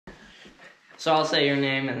So I'll say your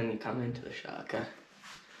name and then you come into the shot, okay?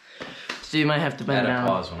 So you might have to bend down. Add a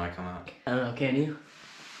pause when I come out. I don't know, can you?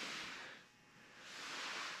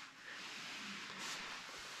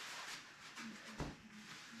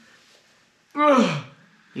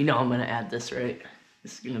 You know I'm gonna add this, right?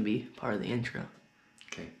 This is gonna be part of the intro.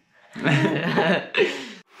 Okay.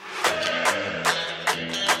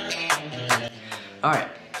 Alright.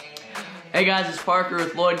 Hey guys, it's Parker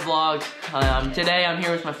with Lloyd Vlogs. Today I'm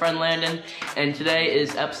here with my friend Landon, and today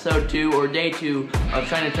is episode 2, or day 2, of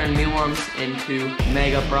trying to turn mealworms into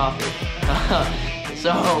mega profit.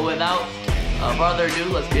 So without further ado,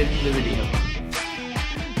 let's get into the video.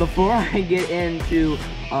 Before I get into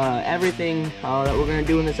everything that we're going to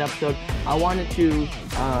do in this episode, I wanted to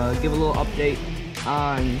give a little update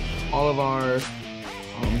on all of our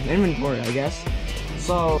inventory, I guess.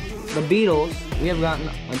 So, the beetles, we have gotten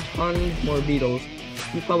a ton more beetles.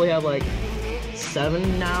 We probably have like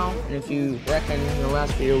 7 now, and if you reckon in the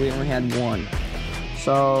last video we only had 1.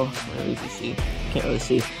 So, at least you see, can't really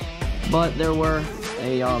see. But there were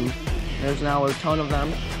there's now a ton of them.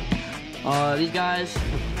 These guys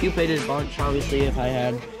pupated a bunch, obviously, if I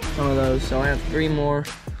had some of those. So I have 3 more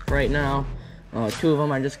right now. 2 of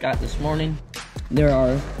them I just got this morning. There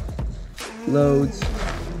are loads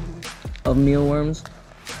of mealworms,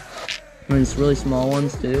 and it's really small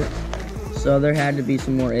ones too. So there had to be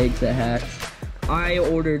some more eggs that hatched. I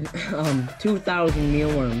ordered 2,000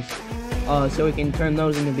 mealworms so we can turn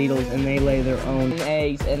those into beetles and they lay their own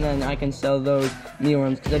eggs, and then I can sell those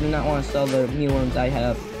mealworms because I do not want to sell the mealworms I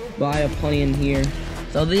have. But I have plenty in here.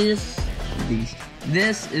 So this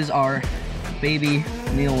is our baby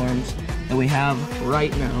mealworms that we have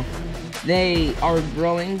right now. They are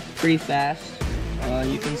growing pretty fast.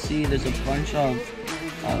 You can see there's a bunch of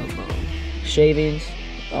shavings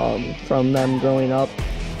from them growing up.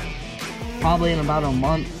 Probably in about a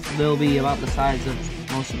month, they'll be about the size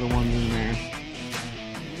of most of the ones in there.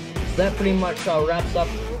 So that pretty much wraps up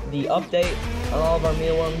the update on all of our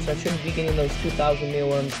mealworms. I should be getting those 2,000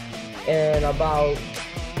 mealworms in about,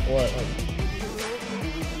 what,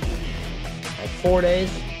 like 4 days.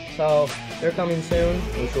 So they're coming soon,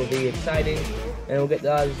 which will be exciting, and we'll get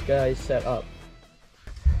those guys set up.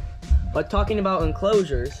 But talking about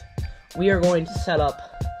enclosures, we are going to set up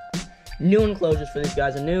new enclosures for these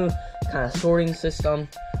guys, a new kind of sorting system.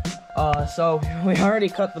 So we already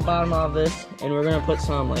cut the bottom of this, and we're gonna put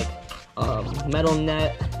some like metal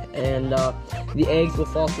net, and the eggs will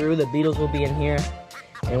fall through. The beetles will be in here,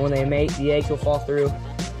 and when they mate, the eggs will fall through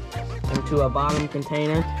into a bottom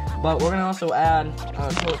container. But we're gonna also add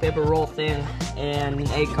a toilet paper roll thing and an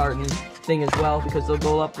egg carton thing as well, because they'll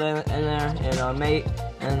go up there in there and mate,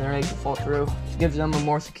 and their eggs will fall through. It gives them a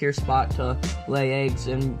more secure spot to lay eggs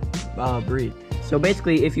and breed. So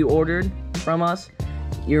basically, if you ordered from us,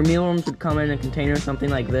 your mealworms would come in a container, something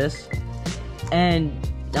like this, and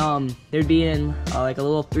they'd be in like a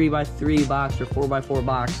little 3x3 box or 4x4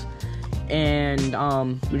 box, and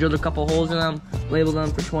we drilled a couple holes in them, labeled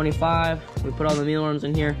them for 25. We put all the mealworms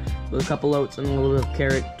in here with a couple oats and a little bit of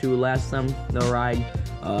carrot to last them the ride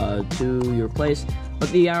to your place.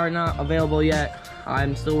 But they are not available yet.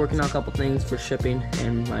 I'm still working on a couple things for shipping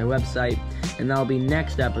and my website, and that'll be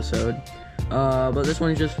next episode. But this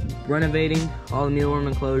one's just renovating all the mealworm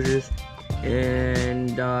enclosures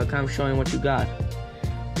and kind of showing what you got.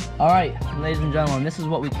 Alright, ladies and gentlemen, this is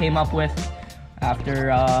what we came up with after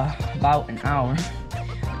about an hour.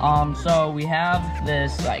 So we have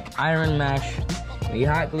this like iron mesh. We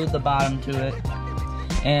hot glued the bottom to it,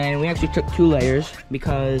 and we actually took 2 layers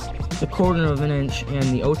because it's a 1/4 of an inch and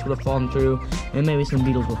the oats would have fallen through, and maybe some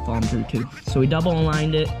beetles would have fallen through too. So we double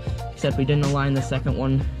aligned it, except we didn't align the second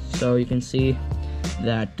one, so you can see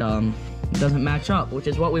that it doesn't match up, which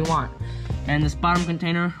is what we want. And this bottom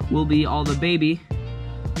container will be all the baby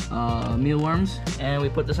mealworms, and we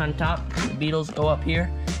put this on top. The beetles go up here,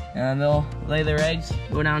 and they'll lay their eggs,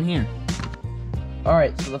 go down here.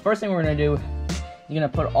 Alright, so the first thing we're gonna do, you're gonna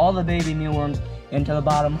put all the baby mealworms into the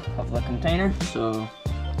bottom of the container, so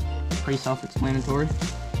pretty self-explanatory.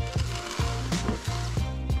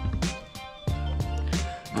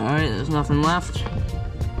 Alright, there's nothing left.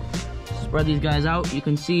 Spread these guys out. You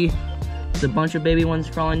can see there's a bunch of baby ones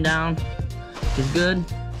crawling down, which is good.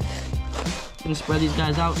 You can spread these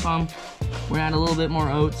guys out some. We're gonna add a little bit more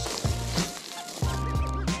oats.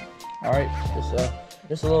 Alright,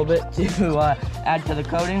 just a little bit to add to the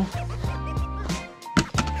coating.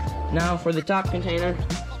 Now for the top container,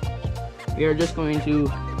 we are just going to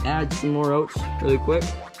add some more oats really quick.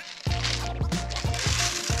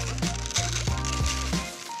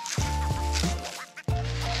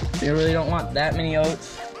 You really don't want that many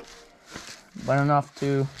oats, but enough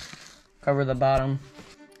to cover the bottom.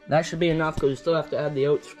 That should be enough because we still have to add the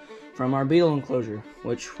oats from our beetle enclosure,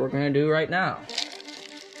 which we're gonna do right now.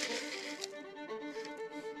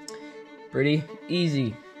 Pretty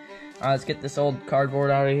easy. Let's get this old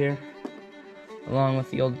cardboard out of here, along with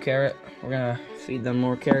the old carrot. We're gonna feed them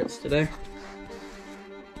more carrots today.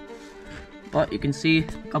 But you can see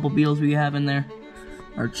a couple beetles we have in there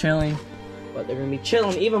are chilling, but they're gonna be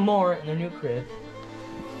chilling even more in their new crib.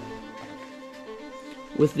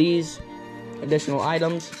 With these additional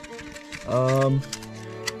items, we're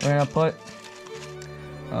gonna put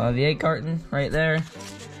the egg carton right there,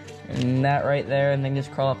 and that right there, and then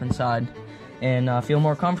just crawl up inside and feel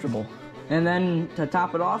more comfortable. And then to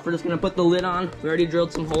top it off, we're just gonna put the lid on. We already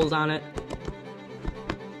drilled some holes on it.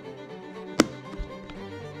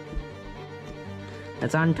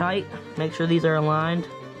 That's on tight. Make sure these are aligned,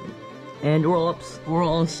 and we're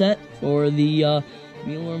all set for the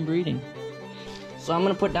mealworm breeding. So I'm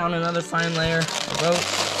gonna put down another fine layer of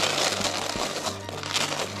oats.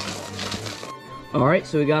 All right,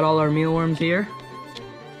 so we got all our mealworms here.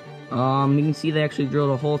 You can see they actually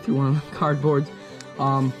drilled a hole through one of the cardboards.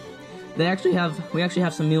 We actually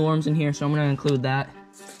have some mealworms in here, so I'm gonna include that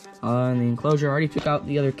in the enclosure. I already took out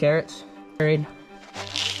the other carrots, and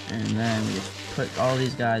then we just put all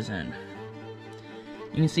these guys in.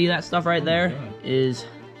 You can see that stuff right there is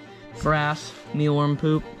frass, mealworm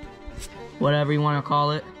poop, whatever you want to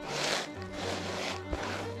call it.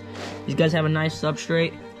 These guys have a nice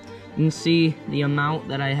substrate. You can see the amount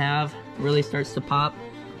that I have really starts to pop.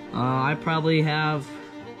 I probably have,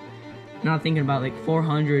 now thinking about, like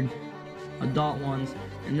 400 adult ones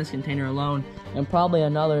in this container alone, and probably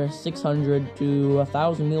another 600 to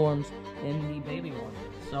 1,000 mealworms in the baby one.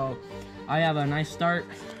 So I have a nice start.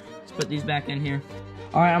 Let's put these back in here.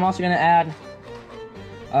 All right, I'm also gonna add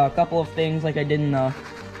a couple of things like I did in the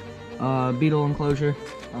beetle enclosure,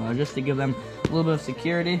 just to give them a little bit of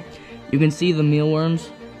security. You can see the mealworms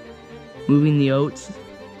moving the oats.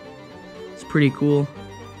 It's pretty cool.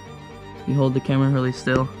 You hold the camera really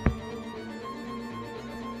still.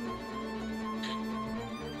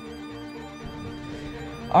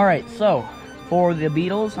 All right, so for the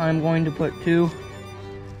beetles, I'm going to put 2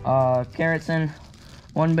 carrots in,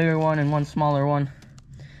 one bigger one and one smaller one,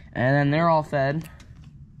 and then they're all fed.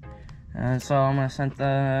 And so I'm gonna set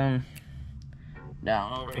them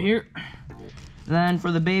down over here. Then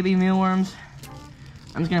for the baby mealworms,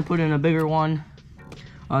 I'm just gonna put in a bigger one.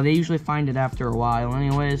 They usually find it after a while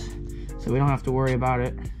anyways, so we don't have to worry about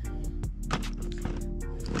it.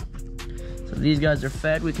 So these guys are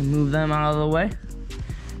fed, we can move them out of the way.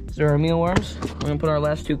 These are our mealworms. We're gonna put our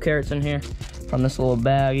last 2 carrots in here from this little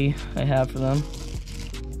baggie I have for them.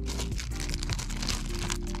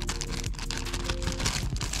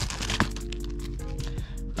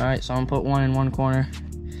 All right, so I'm gonna put one in one corner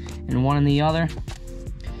and one in the other.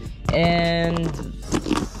 And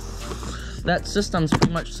that system's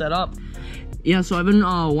pretty much set up. Yeah, so I've been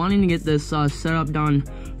wanting to get this setup done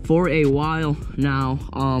for a while now.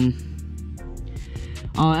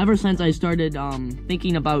 Ever since I started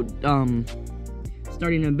thinking about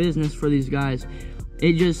starting a business for these guys,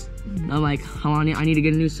 I'm like, I need to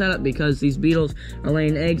get a new setup because these beetles are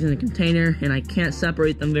laying eggs in a container and I can't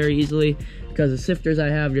separate them very easily because the sifters I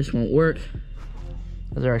have just won't work.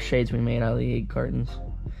 Those are our shades we made out of the egg cartons.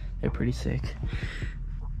 They're pretty sick.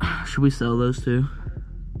 Should we sell those too?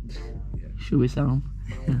 Should we sell them?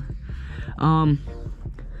 Yeah.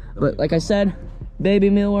 But like I said, baby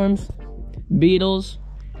mealworms, beetles,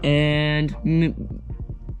 and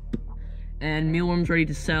mealworms ready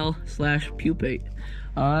to sell / pupate.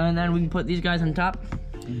 And then we can put these guys on top.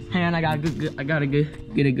 And I gotta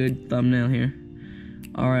get a good thumbnail here.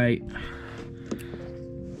 All right.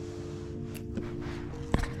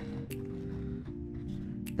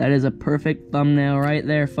 That is a perfect thumbnail right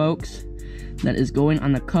there, folks. That is going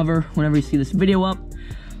on the cover whenever you see this video up.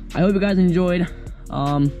 I hope you guys enjoyed.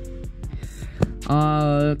 Comment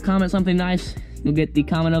something nice, you'll get the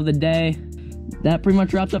comment of the day. That pretty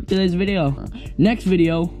much wraps up today's video. Next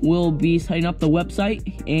video, we'll be setting up the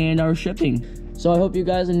website and our shipping. So I hope you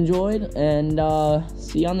guys enjoyed, and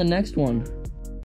see you on the next one.